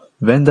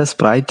 when the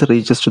sprite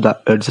reaches to the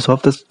edges of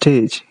the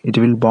stage, it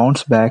will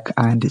bounce back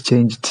and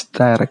change its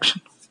direction.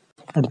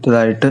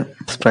 അടുത്തതായിട്ട്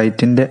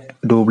സ്പ്രൈറ്റിൻ്റെ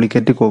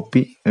duplicate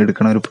copy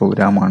എടുക്കുന്ന ഒരു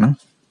പ്രോഗ്രാമാണ്.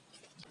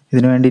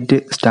 ഇതിനു വേണ്ടിയിട്ട്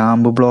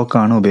stamp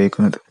ബ്ലോക്കാണ്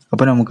ഉപയോഗിക്കുന്നത്.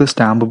 അപ്പോൾ നമുക്ക്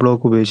സ്റ്റാമ്പ്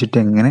ബ്ലോക്ക് ഉപയോഗിച്ചിട്ട്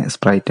എങ്ങനെ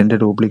സ്പ്രൈറ്റിൻ്റെ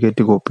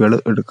ഡ്യൂപ്ലിക്കേറ്റ് കോപ്പികൾ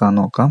എടുക്കാൻ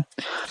നോക്കാം.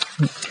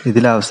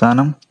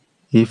 ഇതിലവസാനം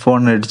ഈ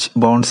ഫോൺ എഡ്ജ്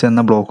ബൗൺസ്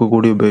എന്ന ബ്ലോക്ക്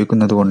കൂടി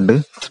ഉപയോഗിക്കുന്നത് കൊണ്ട്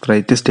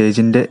സ്പ്രൈറ്റ്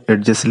സ്റ്റേജിൻ്റെ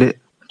എഡ്ജസിൽ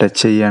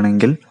ടച്ച്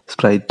ചെയ്യുകയാണെങ്കിൽ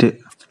സ്പ്രൈറ്റ്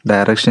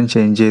ഡയറക്ഷൻ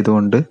ചേഞ്ച്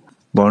ചെയ്തുകൊണ്ട്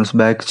ബൗൺസ്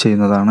ബാക്ക്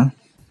ചെയ്യുന്നതാണ്.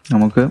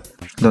 നമുക്ക്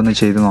ഇതൊന്ന്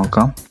ചെയ്ത്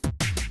നോക്കാം.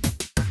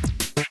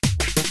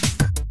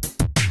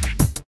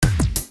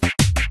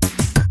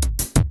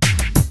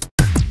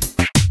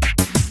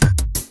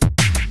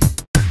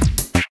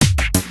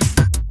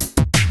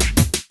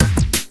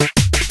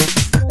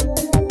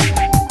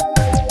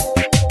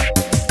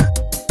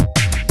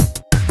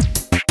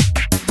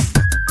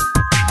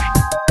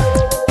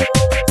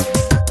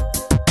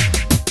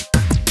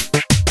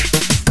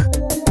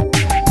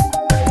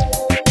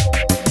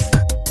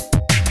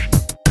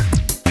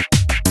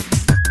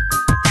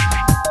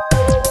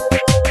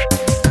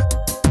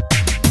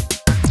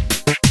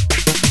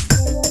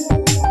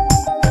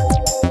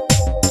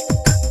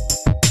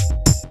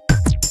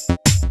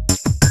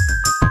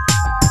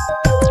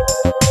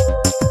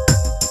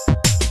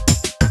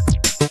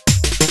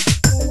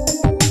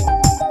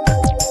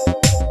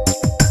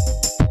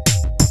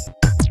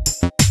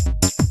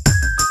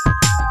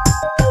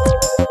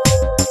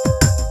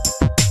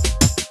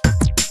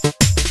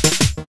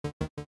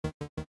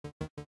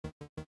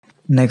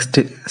 Next,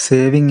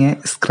 saving a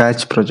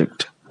Scratch project.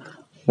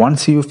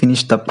 Once you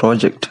finish the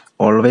project,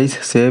 always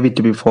save it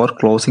before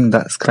closing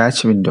the Scratch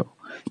window.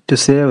 To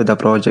save the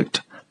project,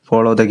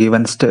 follow the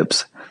given steps.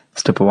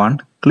 Step 1.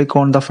 Click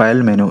on the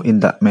File menu in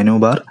the menu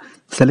bar.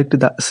 Select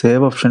the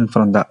Save option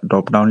from the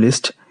drop-down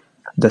list.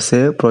 The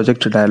Save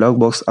Project dialog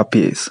box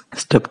appears.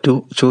 Step 2.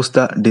 Choose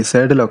the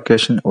desired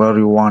location where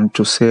you want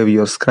to save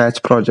your Scratch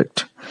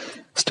project.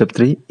 Step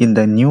 3. In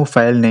the New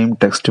File Name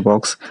text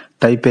box,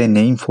 type a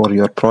name for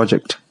your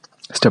project.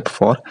 Step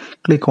 4.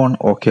 Click on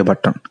OK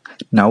button.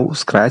 Now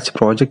Scratch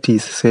project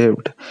is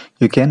saved.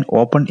 You can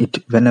open it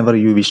whenever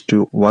you wish to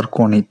work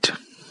on it.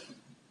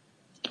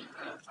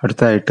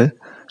 അടുത്തതായിട്ട്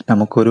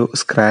നമുക്കൊരു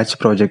scratch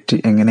project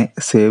എങ്ങനെ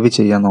save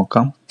ചെയ്യാൻ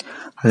നോക്കാം.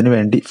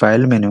 അതിനുവേണ്ടി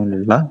file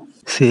മെനുവിലുള്ള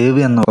save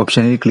എന്ന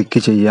ഓപ്ഷനിൽ click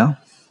ചെയ്യുക.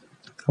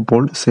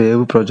 അപ്പോൾ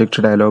save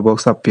project dialogue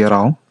box appear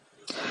ആവും.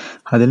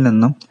 അതിൽ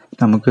നിന്നും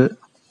നമുക്ക്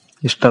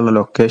ഇഷ്ടമുള്ള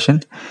ലൊക്കേഷൻ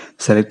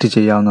സെലക്ട്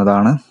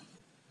ചെയ്യാവുന്നതാണ്.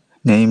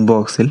 നെയിം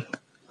ബോക്സിൽ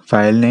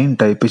ഫയൽ നെയിം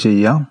ടൈപ്പ്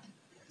ചെയ്യുക.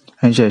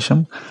 അതിനുശേഷം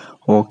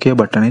ഓക്കെ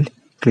ബട്ടണിൽ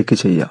ക്ലിക്ക്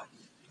ചെയ്യുക.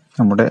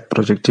 നമ്മുടെ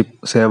പ്രൊജക്റ്റ്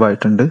സേവ്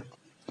ആയിട്ടുണ്ട്.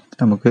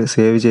 നമുക്ക്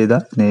സേവ് ചെയ്ത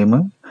നെയിം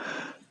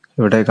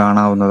ഇവിടെ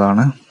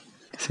കാണാവുന്നതാണ്.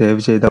 സേവ്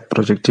ചെയ്ത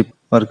പ്രൊജക്റ്റ്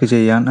വർക്ക്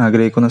ചെയ്യാൻ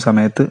ആഗ്രഹിക്കുന്ന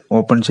സമയത്ത്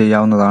ഓപ്പൺ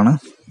ചെയ്യാവുന്നതാണ്.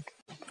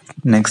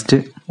 Next,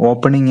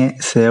 opening A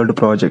saved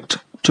project.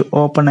 To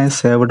open a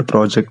saved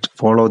project,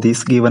 follow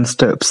these given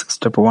steps.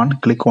 Step 1.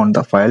 Click on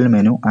the File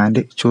menu and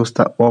choose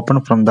the Open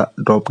from the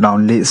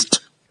drop-down list.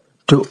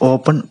 To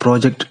open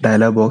project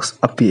dialog box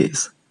appears.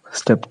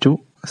 Step 2.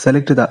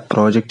 Select the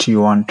project you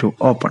want to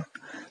open.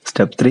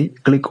 Step 3.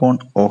 Click on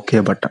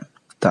OK button.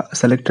 The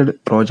selected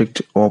project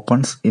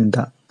opens in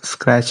the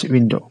Scratch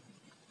window.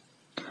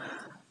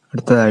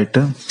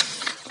 അടുത്തതായിട്ട്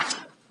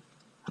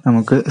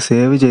നമുക്ക്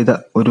save ചെയ്ത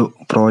ഒരു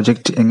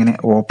project എങ്ങനെ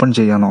open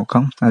ചെയ്യാൻ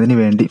നോക്കാം.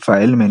 അതിനുവേണ്ടി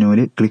file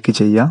മെനുവിൽ click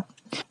ചെയ്യുക.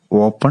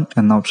 ഓപ്പൺ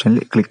എന്ന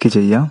ഓപ്ഷനിൽ ക്ലിക്ക്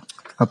ചെയ്യുക.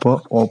 അപ്പോൾ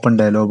ഓപ്പൺ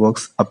ഡയലോഗ്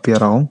ബോക്സ്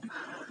അപ്പിയർ ആവും.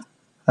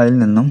 അതിൽ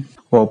നിന്നും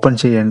ഓപ്പൺ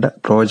ചെയ്യേണ്ട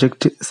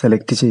പ്രോജക്റ്റ്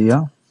സെലക്ട്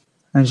ചെയ്യുക.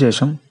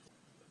 അതിനുശേഷം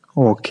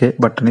ഓക്കെ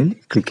ബട്ടണിൽ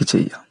ക്ലിക്ക്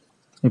ചെയ്യുക.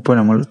 ഇപ്പോൾ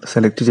നമ്മൾ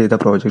സെലക്ട് ചെയ്ത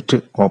പ്രോജക്റ്റ്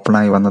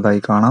ഓപ്പണായി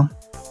വന്നതായി കാണാം.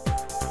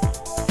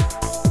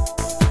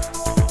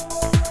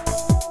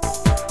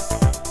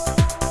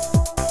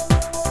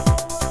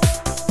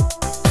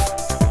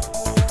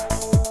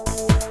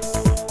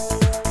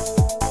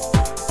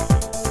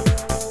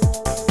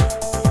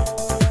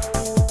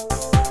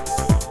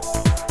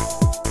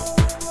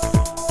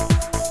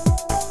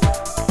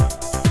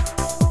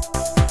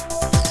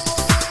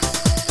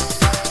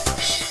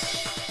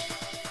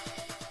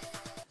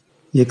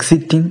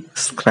 Exiting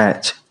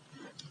Scratch.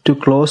 To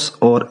close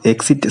or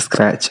exit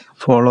Scratch,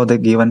 follow the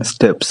given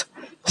steps.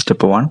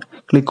 Step 1.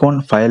 Click on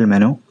File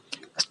menu.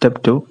 Step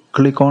 2.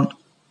 Click on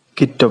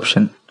Quit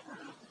option.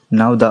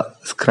 Now the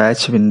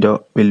Scratch window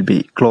will be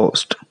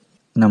closed.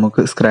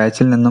 നമുക്ക്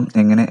സ്ക്രാച്ചിൽ നിന്നും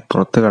എങ്ങനെ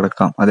പുറത്ത്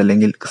കടക്കാം,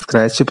 അതല്ലെങ്കിൽ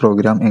സ്ക്രാച്ച്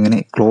പ്രോഗ്രാം എങ്ങനെ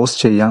ക്ലോസ്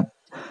ചെയ്യാം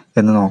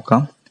എന്ന്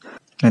നോക്കാം.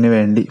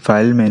 അതിനുവേണ്ടി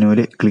ഫയൽ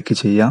മെനുവിൽ ക്ലിക്ക്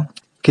ചെയ്യാം.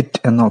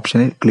 കിറ്റ് എന്ന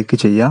ഓപ്ഷനിൽ ക്ലിക്ക്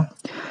ചെയ്യാം.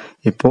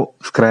 ഇപ്പോൾ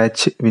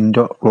സ്ക്രാച്ച്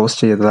വിൻഡോ ക്ലോസ്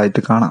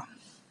ചെയ്തതായിട്ട് കാണാം.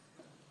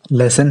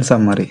 Lesson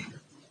summary.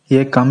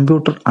 A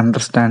computer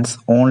understands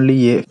only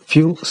a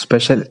few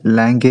special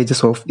languages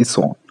of its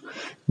own.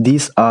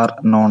 These are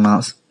known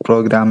as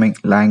programming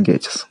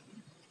languages.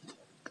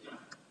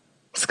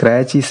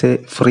 Scratch is a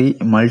free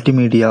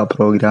multimedia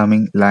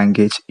programming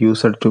language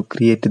used to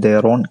create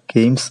their own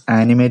games,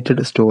 animated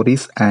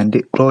stories, and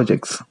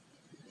projects.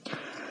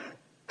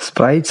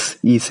 Sprites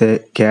is a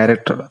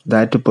character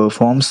that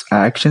performs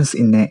actions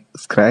in a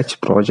Scratch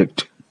project.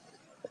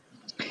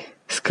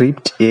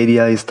 Script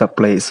area is the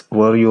place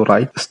where you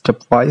write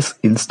stepwise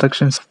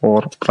instructions for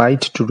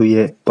Sprite to do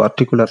a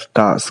particular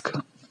task.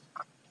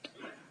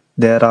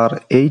 There are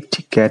 8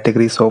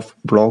 categories of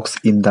blocks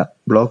in the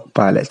block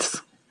palettes: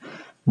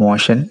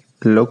 motion,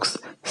 looks,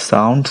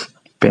 sounds,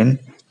 pen,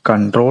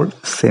 control,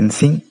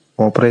 sensing,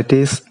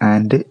 operators,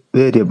 and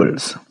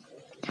variables.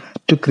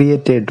 To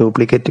create a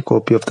duplicate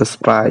copy of the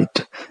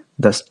sprite,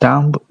 the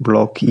stamp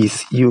block is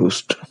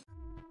used.